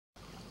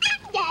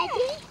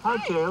Daddy. Hi,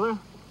 Taylor.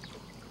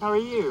 How are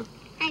you?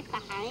 I'm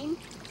fine.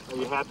 Are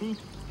you happy?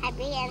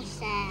 Happy and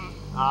sad.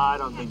 I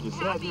don't think you're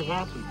sad. You're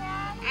happy.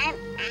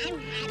 I'm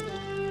happy.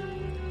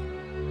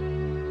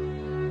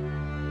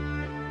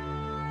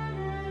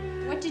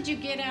 What did you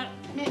get out?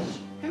 Mitch,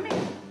 come here.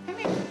 Come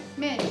here.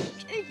 Mitch.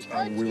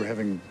 We were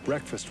having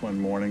breakfast one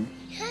morning,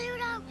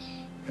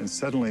 and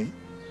suddenly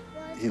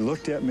he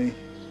looked at me,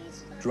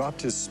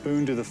 dropped his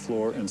spoon to the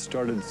floor, and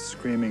started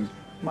screaming,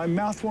 "My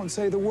mouth won't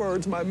say the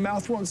words, my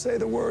mouth won't say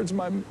the words,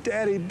 my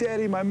daddy,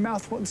 daddy, my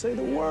mouth won't say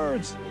the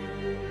words."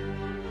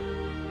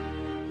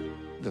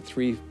 The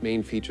three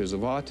main features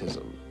of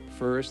autism.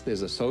 First,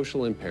 there's a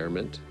social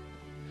impairment.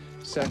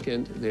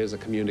 Second, there's a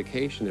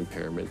communication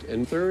impairment.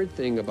 And third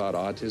thing about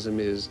autism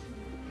is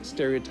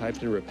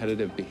stereotyped and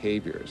repetitive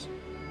behaviors.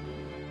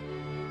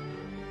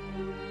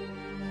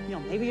 You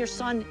know, maybe your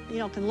son,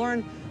 can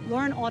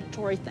learn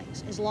auditory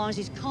things as long as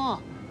he's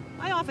calm.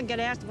 I often get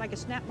asked if I could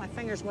snap my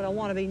fingers would I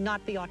want to be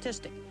not be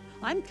autistic.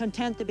 I'm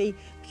content to be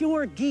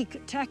pure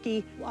geek,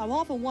 techie. I've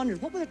often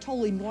wondered, what would a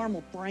totally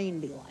normal brain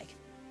be like?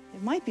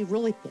 It might be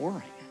really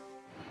boring.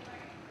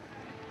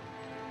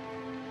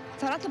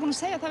 Það allir búin að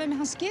segja það við mig,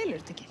 hann skilur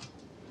þetta ekki.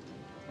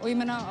 Og ég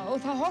meina,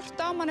 og það horft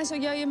á mann eins og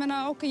ég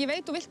meina, ok, ég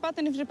veit þú vilt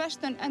barninu fyrir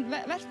bestu, en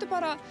vertu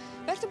bara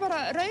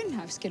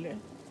raunhæf, skilur.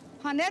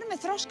 Hann með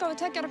þroska við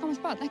 2 ára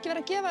gamalt barn, ekki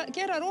vera að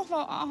gera þér of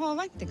að hafa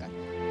væntingar.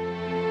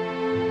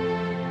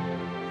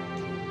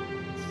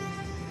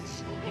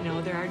 You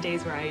know, there are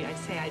days where I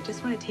say, I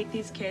just want to take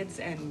these kids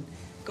and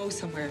go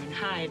somewhere and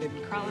hide and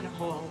crawl in a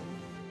hole.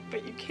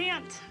 But you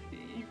can't.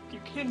 You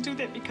can't do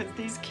that because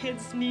these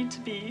kids need to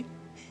be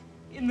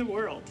in the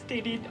world. They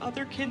need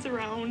other kids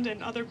around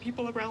and other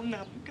people around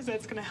them because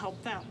that's going to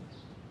help them.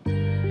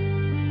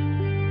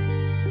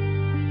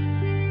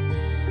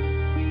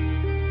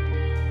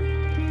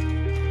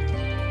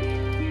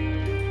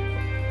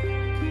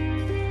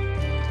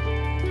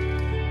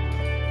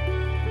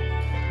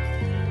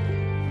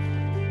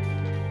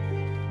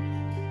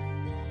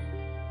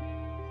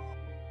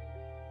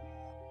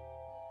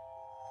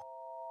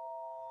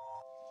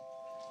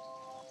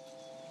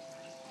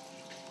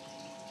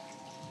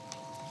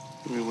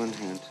 Give me one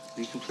hand.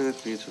 You can play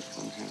with beads with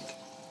one hand.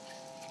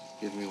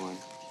 Give me one.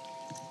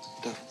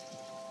 Duff.